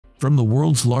From the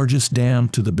world's largest dam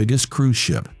to the biggest cruise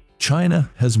ship,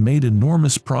 China has made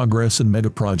enormous progress in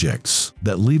megaprojects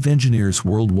that leave engineers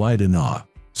worldwide in awe.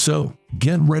 So,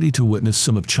 get ready to witness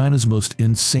some of China's most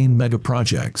insane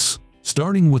megaprojects,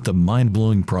 starting with the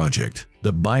mind-blowing project,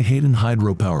 the Baden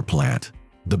hydropower plant.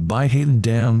 The Baden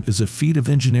Dam is a feat of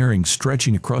engineering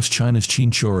stretching across China's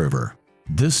Xingqiu River.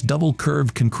 This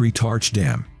double-curved concrete arch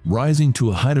dam, rising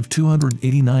to a height of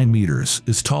 289 meters,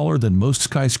 is taller than most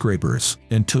skyscrapers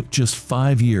and took just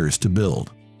 5 years to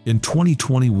build. In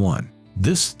 2021,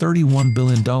 this $31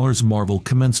 billion marvel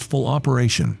commenced full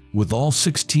operation, with all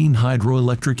 16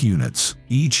 hydroelectric units,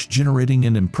 each generating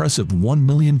an impressive 1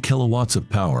 million kilowatts of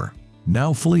power.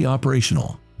 Now fully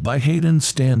operational, Baden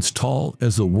stands tall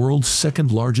as the world's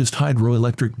second-largest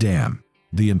hydroelectric dam.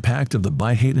 The impact of the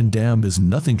Baden Dam is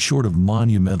nothing short of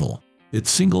monumental. It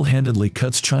single-handedly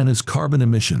cuts China's carbon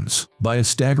emissions by a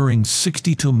staggering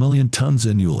 62 million tons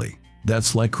annually.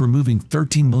 That's like removing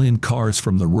 13 million cars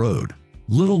from the road.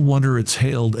 Little wonder it's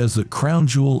hailed as the crown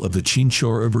jewel of the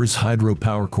Xingqiu River's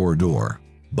hydropower corridor.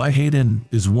 Baden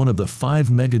is one of the 5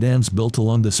 megadams built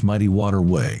along this mighty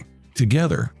waterway.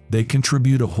 Together, they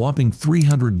contribute a whopping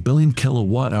 300 billion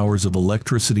kilowatt-hours of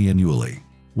electricity annually,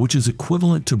 which is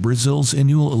equivalent to Brazil's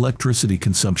annual electricity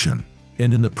consumption.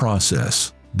 And in the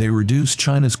process, they reduce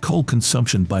China's coal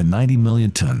consumption by 90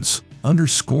 million tons,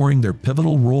 underscoring their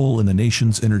pivotal role in the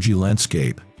nation's energy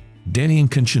landscape. Danyang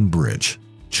Kenshin Bridge.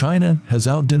 China has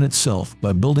outdone itself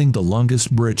by building the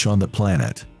longest bridge on the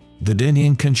planet. The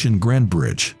Danyang Kenshin Grand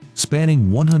Bridge, spanning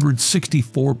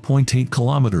 164.8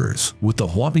 kilometers with a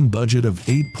whopping budget of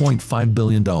 $8.5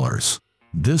 billion.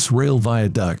 This rail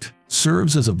viaduct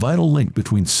serves as a vital link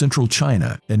between central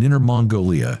China and Inner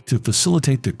Mongolia to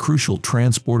facilitate the crucial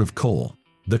transport of coal.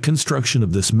 The construction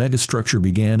of this megastructure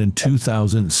began in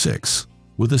 2006.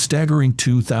 With a staggering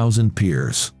 2,000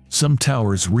 piers, some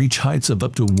towers reach heights of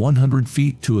up to 100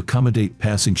 feet to accommodate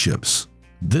passing ships.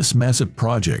 This massive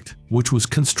project, which was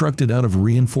constructed out of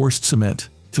reinforced cement,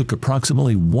 took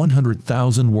approximately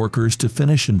 100,000 workers to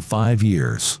finish in 5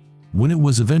 years. When it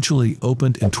was eventually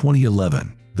opened in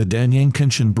 2011, the Danyang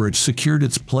Kenshin Bridge secured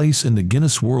its place in the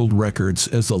Guinness World Records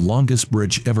as the longest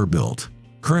bridge ever built.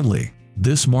 Currently,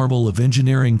 this marvel of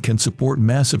engineering can support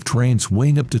massive trains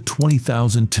weighing up to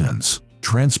 20,000 tons,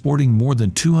 transporting more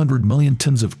than 200 million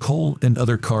tons of coal and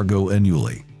other cargo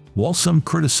annually. While some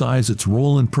criticize its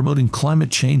role in promoting climate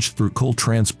change through coal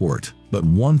transport, but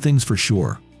one thing's for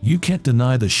sure, you can't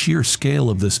deny the sheer scale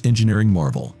of this engineering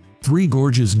marvel. 3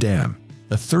 Gorges Dam,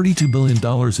 a $32 billion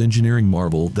engineering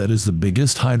marvel that is the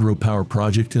biggest hydropower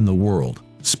project in the world,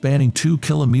 spanning 2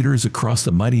 kilometers across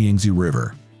the mighty Yangtze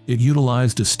River. It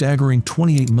utilized a staggering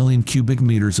 28 million cubic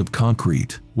meters of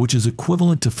concrete, which is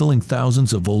equivalent to filling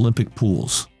thousands of Olympic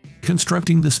pools.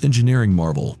 Constructing this engineering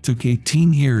marvel took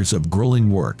 18 years of grueling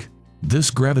work.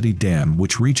 This gravity dam,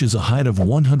 which reaches a height of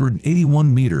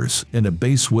 181 meters and a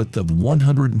base width of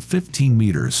 115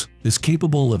 meters, is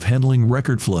capable of handling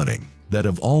record flooding that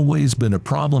have always been a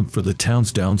problem for the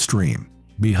towns downstream.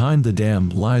 Behind the dam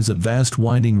lies a vast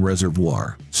winding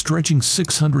reservoir, stretching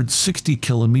 660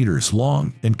 kilometers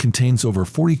long and contains over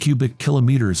 40 cubic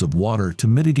kilometers of water to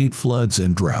mitigate floods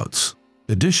and droughts.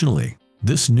 Additionally,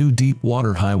 this new deep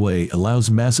water highway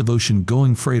allows massive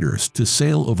ocean-going freighters to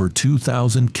sail over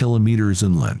 2,000 kilometers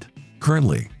inland.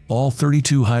 Currently, all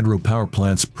 32 hydropower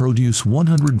plants produce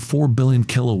 104 billion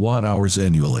kilowatt-hours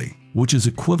annually, which is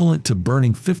equivalent to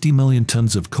burning 50 million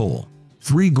tons of coal.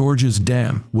 3 Gorges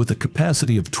Dam, with a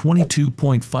capacity of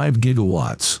 22.5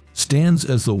 gigawatts, stands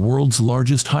as the world's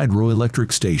largest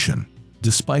hydroelectric station.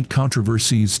 Despite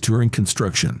controversies during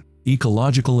construction,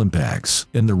 ecological impacts,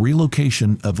 and the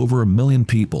relocation of over 1 million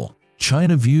people,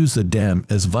 China views the dam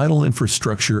as vital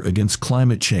infrastructure against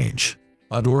climate change.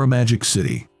 Adora Magic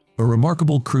City, a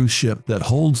remarkable cruise ship that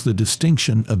holds the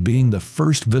distinction of being the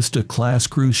first Vista-class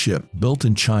cruise ship built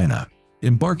in China.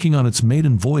 Embarking on its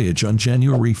maiden voyage on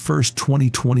January 1,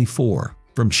 2024,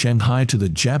 from Shanghai to the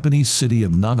Japanese city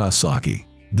of Nagasaki,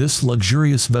 this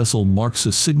luxurious vessel marks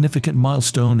a significant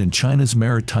milestone in China's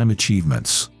maritime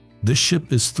achievements. This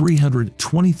ship is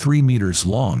 323 meters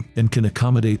long and can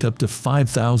accommodate up to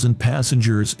 5,000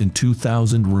 passengers in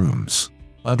 2,000 rooms.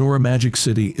 Adora Magic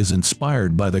City is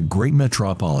inspired by the great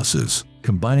metropolises,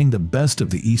 combining the best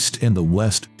of the East and the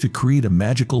West to create a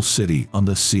magical city on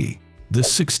the sea.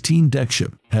 This 16-deck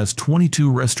ship has 22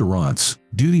 restaurants,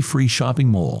 duty-free shopping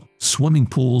mall, swimming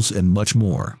pools, and much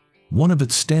more. One of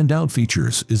its standout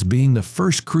features is being the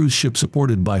first cruise ship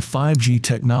supported by 5G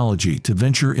technology to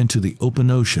venture into the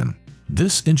open ocean.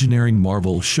 This engineering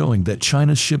marvel showing that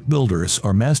China's shipbuilders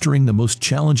are mastering the most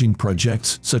challenging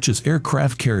projects such as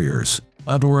aircraft carriers,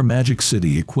 Adora Magic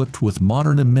City equipped with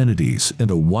modern amenities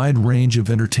and a wide range of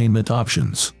entertainment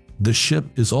options. The ship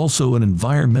is also an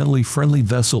environmentally friendly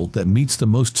vessel that meets the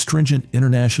most stringent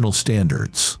international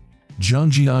standards.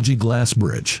 Jianji Glass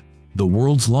Bridge, the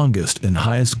world's longest and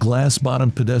highest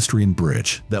glass-bottom pedestrian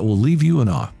bridge that will leave you in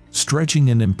awe,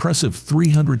 stretching an impressive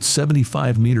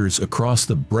 375 meters across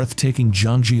the breathtaking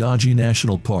Jianji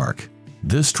National Park.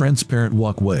 This transparent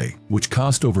walkway, which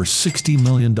cost over $60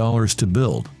 million to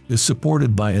build, is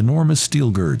supported by enormous steel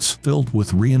girds filled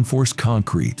with reinforced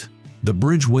concrete. The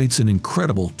bridge weighs an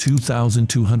incredible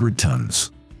 2,200 tons.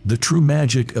 The true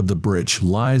magic of the bridge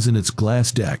lies in its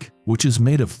glass deck, which is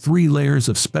made of 3 layers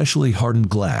of specially hardened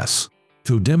glass.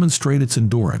 To demonstrate its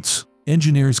endurance,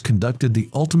 engineers conducted the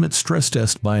ultimate stress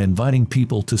test by inviting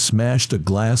people to smash the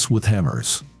glass with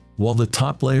hammers. While the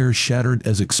top layers shattered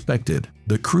as expected,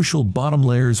 the crucial bottom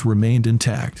layers remained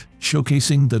intact,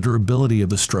 showcasing the durability of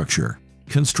the structure.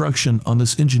 Construction on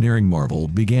this engineering marvel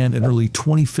began in early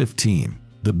 2015.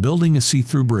 The building a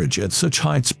see-through bridge at such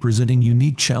heights presenting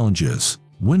unique challenges.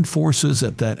 Wind forces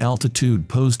at that altitude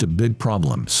posed big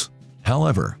problems.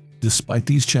 However, despite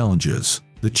these challenges,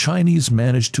 the Chinese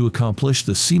managed to accomplish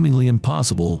the seemingly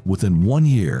impossible within 1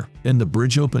 year, and the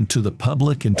bridge opened to the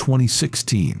public in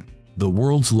 2016. The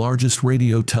world's largest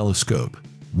radio telescope,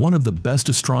 one of the best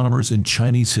astronomers in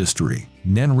Chinese history,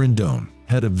 Nan Rendong,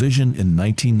 had a vision in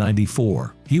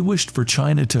 1994. He wished for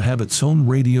China to have its own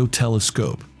radio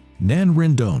telescope. Nan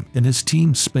Rendong and his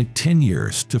team spent 10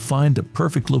 years to find a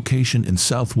perfect location in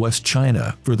southwest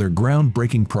China for their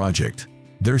groundbreaking project.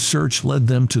 Their search led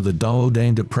them to the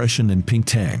Danyang Depression in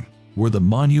Pingtang, where the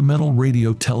monumental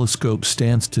radio telescope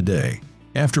stands today.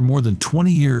 After more than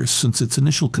 20 years since its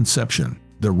initial conception,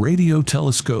 the radio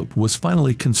telescope was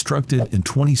finally constructed in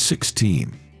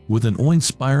 2016. With an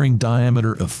awe-inspiring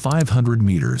diameter of 500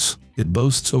 meters, it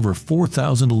boasts over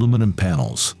 4,000 aluminum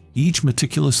panels, each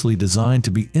meticulously designed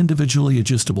to be individually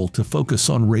adjustable to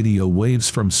focus on radio waves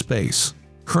from space.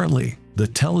 Currently, the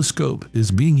telescope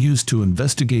is being used to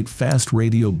investigate fast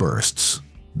radio bursts.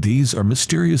 These are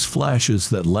mysterious flashes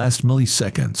that last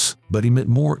milliseconds, but emit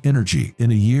more energy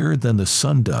in a year than the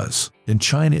sun does, and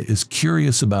China is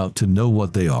curious about to know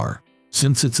what they are.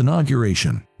 Since its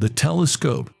inauguration, the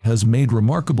telescope has made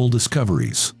remarkable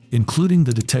discoveries, including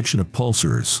the detection of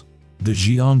pulsars. The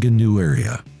Xingqiu New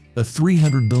Area, a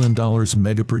 $300 billion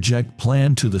megaproject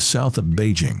planned to the south of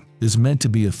Beijing, is meant to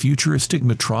be a futuristic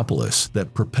metropolis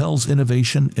that propels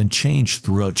innovation and change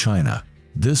throughout China.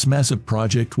 This massive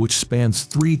project, which spans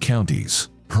 3 counties,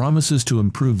 promises to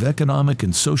improve economic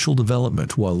and social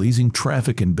development while easing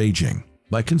traffic in Beijing.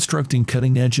 By constructing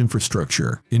cutting-edge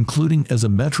infrastructure, including as a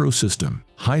metro system,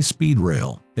 high-speed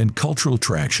rail, and cultural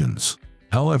attractions.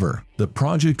 However, the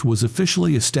project was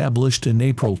officially established in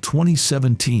April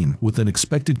 2017 with an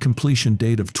expected completion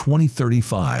date of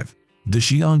 2035. The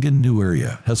Xingqiu New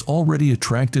Area has already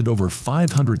attracted over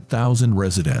 500,000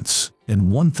 residents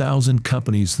and 1,000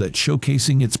 companies that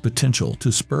showcasing its potential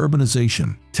to spur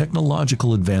urbanization,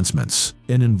 technological advancements,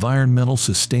 and environmental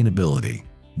sustainability.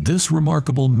 This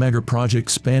remarkable megaproject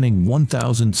spanning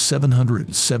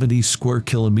 1,770 square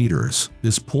kilometers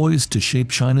is poised to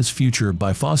shape China's future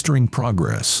by fostering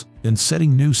progress and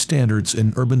setting new standards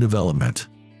in urban development.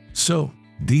 So,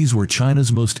 these were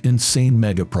China's most insane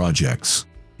megaprojects.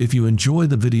 If you enjoy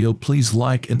the video, please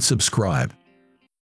like and subscribe.